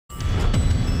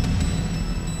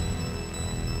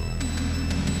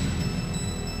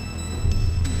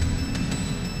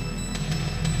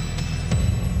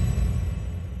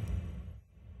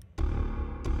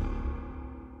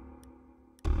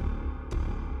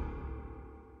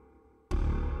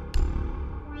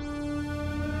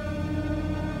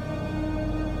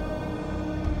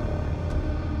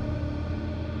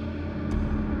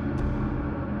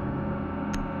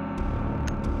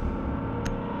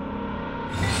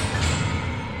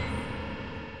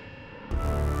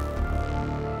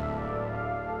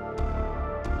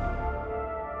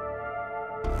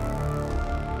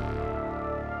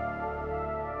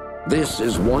This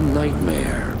is one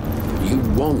nightmare you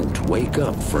won't wake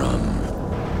up from.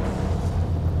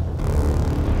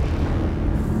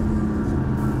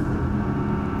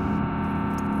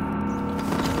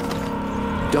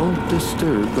 Don't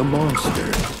disturb the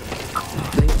monsters.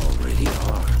 They already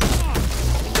are.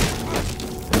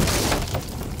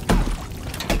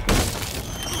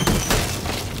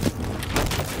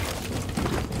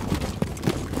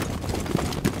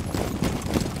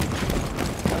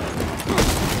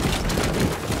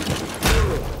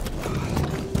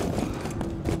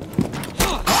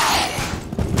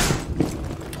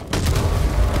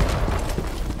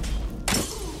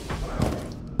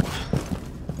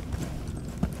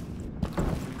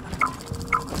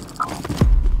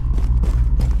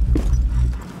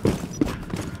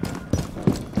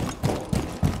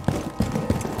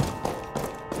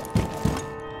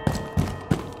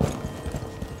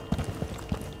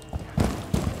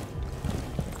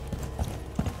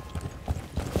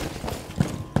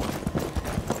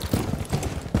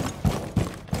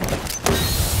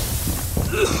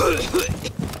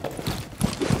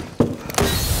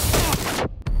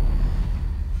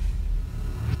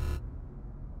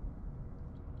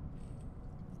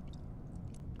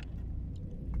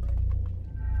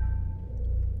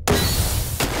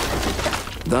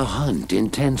 The hunt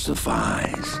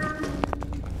intensifies.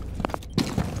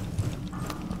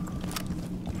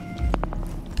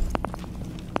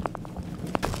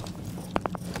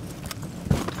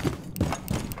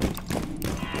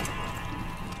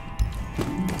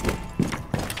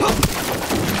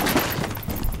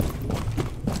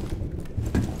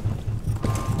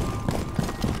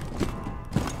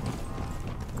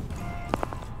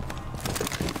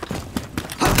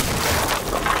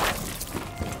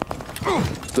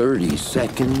 "30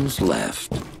 seconds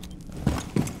left."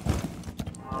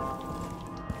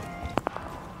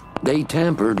 They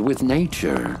tampered with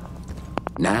nature.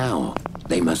 Now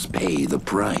they must pay the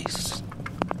price.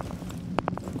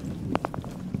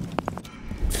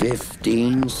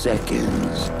 15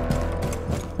 seconds.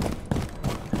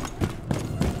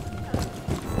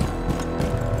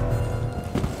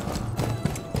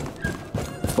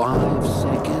 Five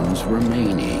seconds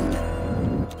remaining.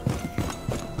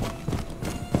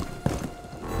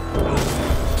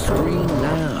 Scream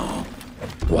now,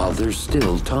 while there's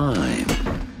still time.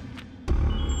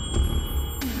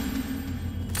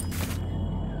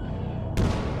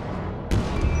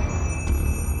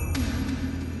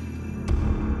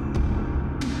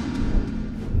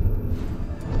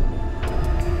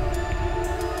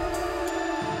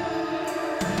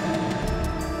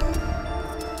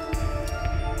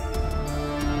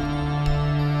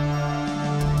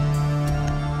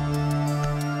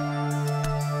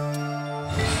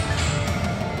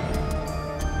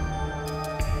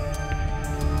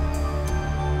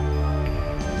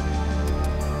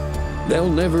 They'll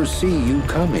never see you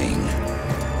coming.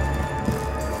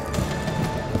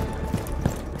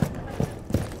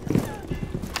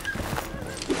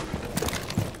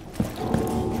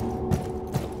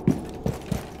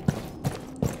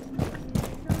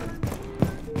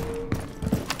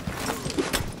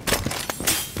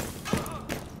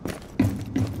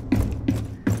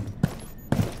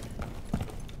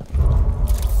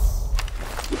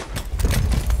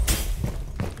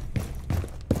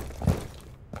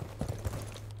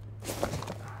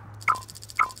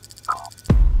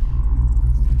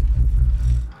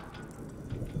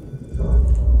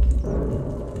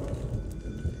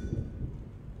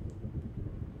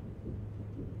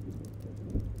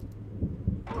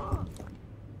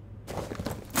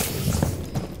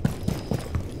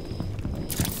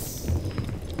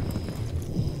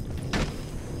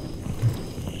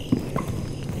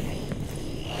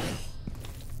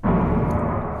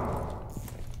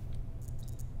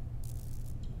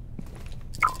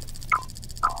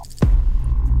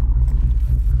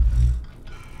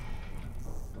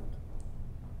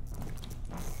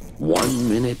 One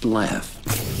minute left.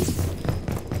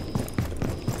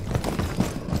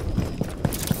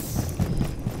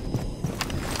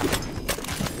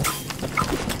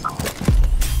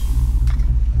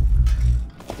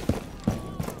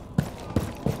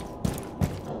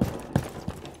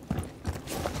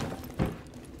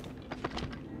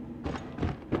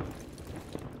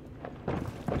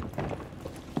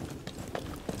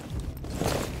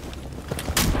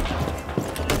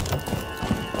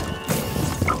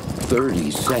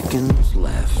 Thirty seconds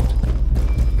left.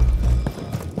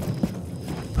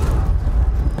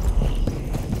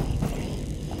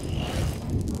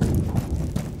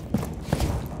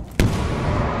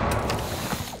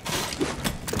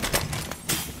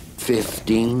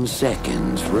 "15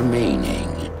 seconds remaining."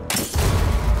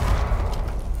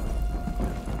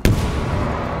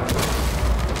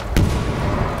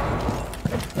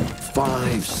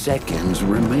 5 seconds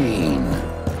remain.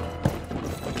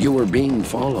 You were being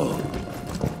followed.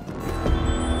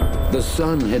 The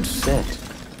sun had set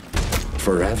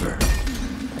forever.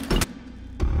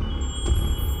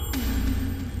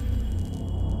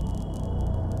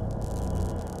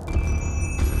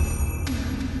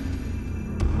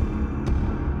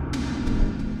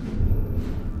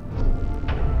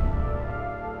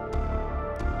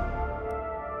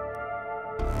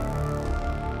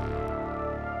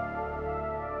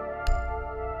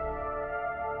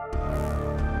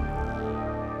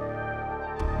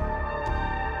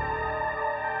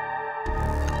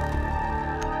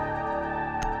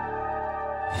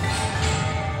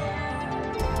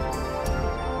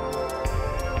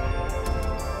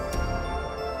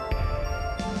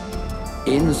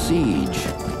 In siege,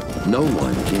 no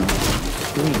one can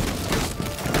escape.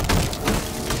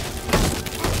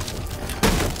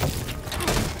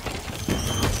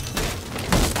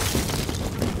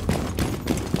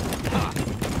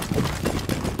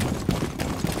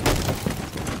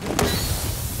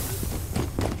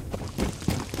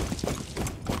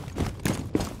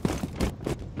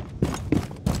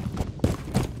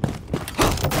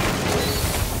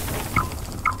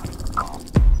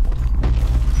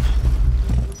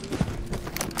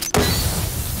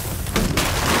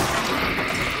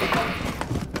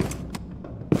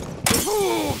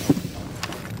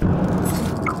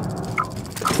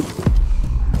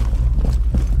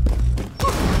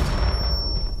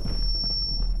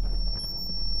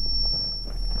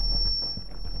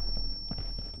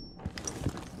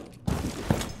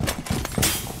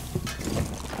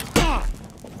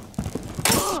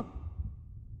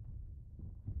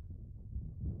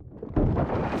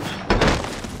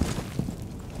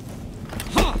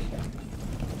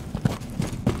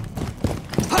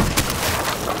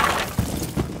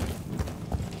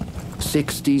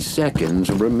 "60 seconds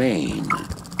remain.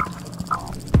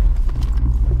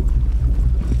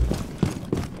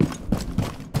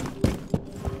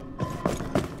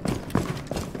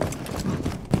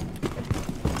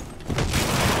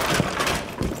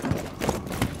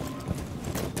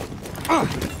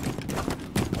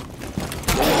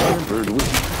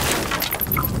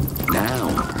 Now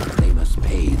they must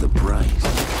pay the price.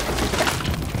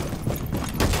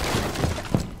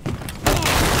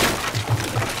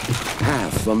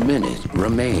 Half a minute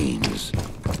remains.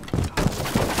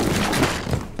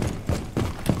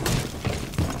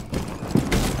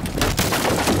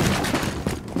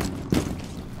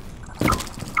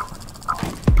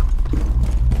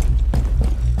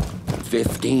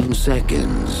 "15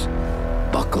 seconds.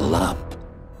 Buckle up."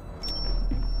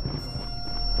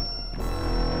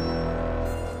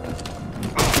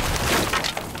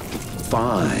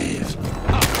 Five,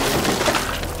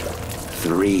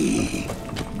 3.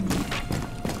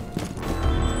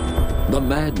 The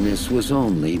madness was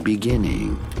only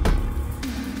beginning.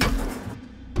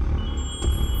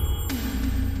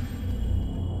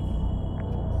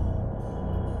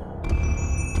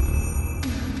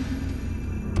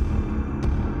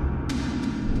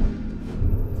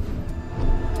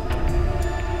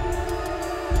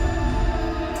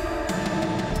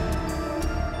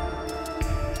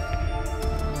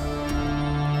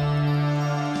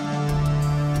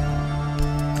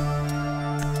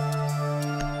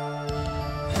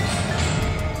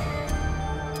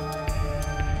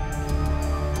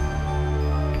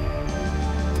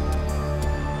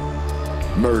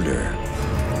 Murder,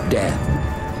 death,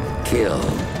 kill.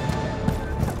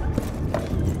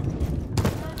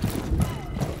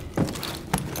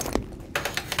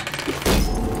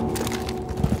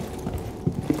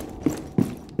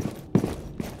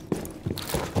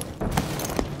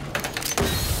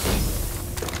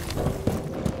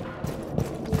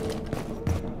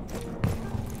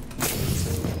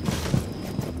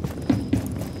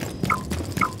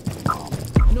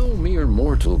 No mere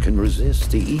mortal can resist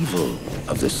the evil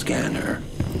of the scanner.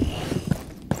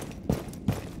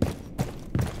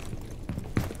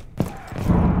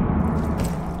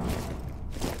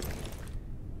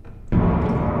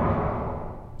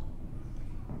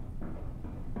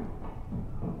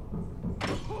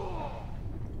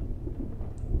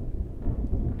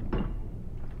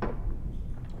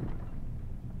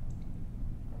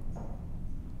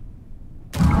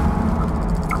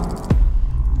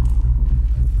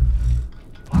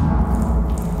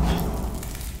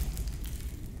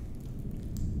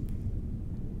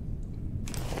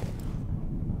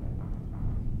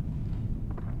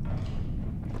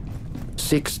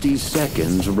 "60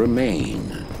 seconds remain."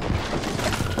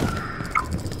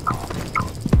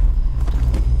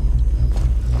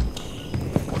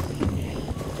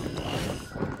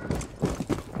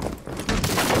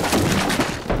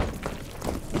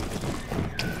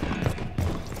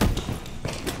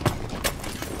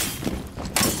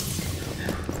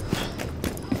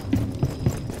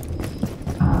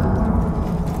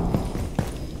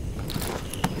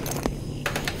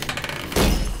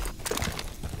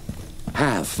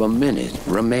 Half a minute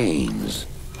remains.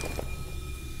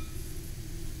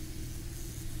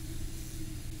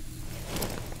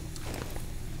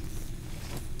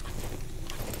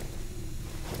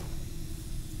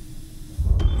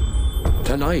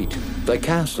 Tonight, the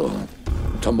castle.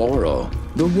 Tomorrow,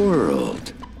 the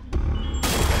world.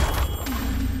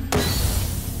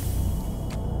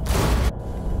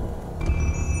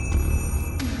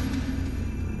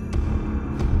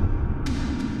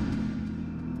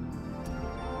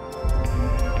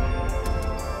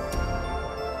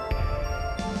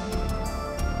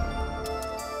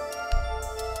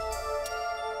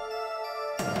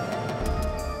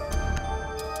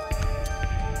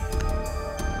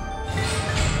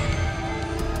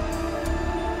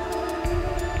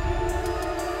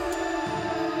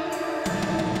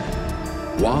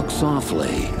 Walk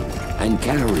softly and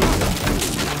carry the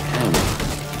hammer.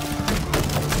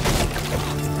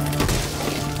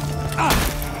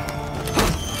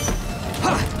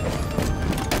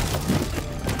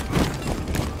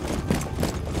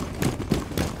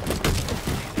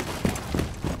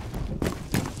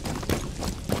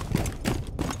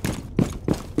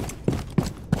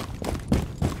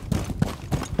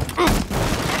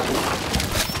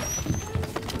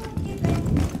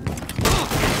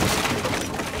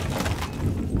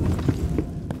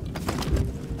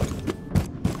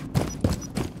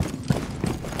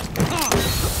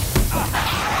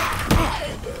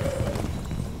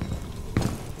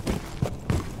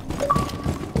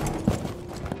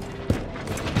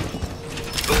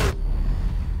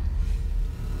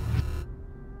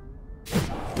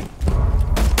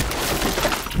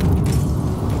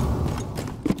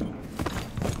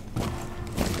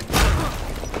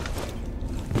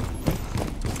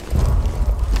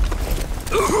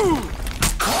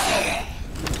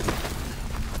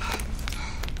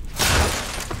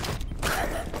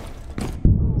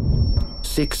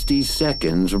 "60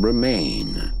 seconds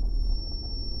remain."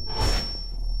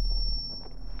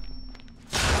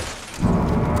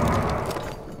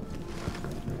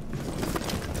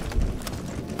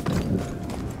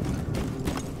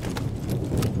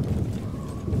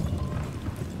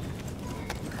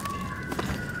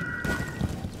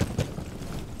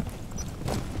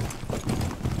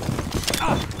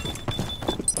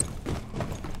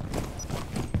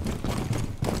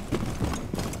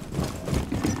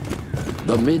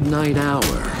 The midnight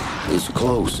hour is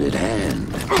close at hand.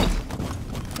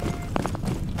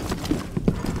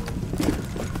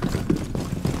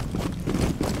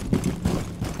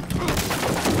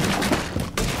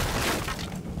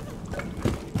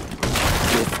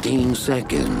 "15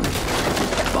 seconds.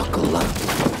 Buckle up."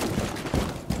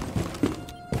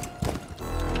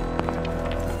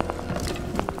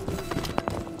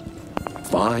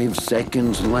 "5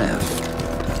 seconds left."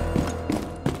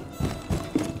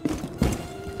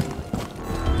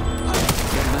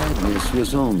 This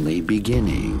was only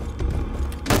beginning.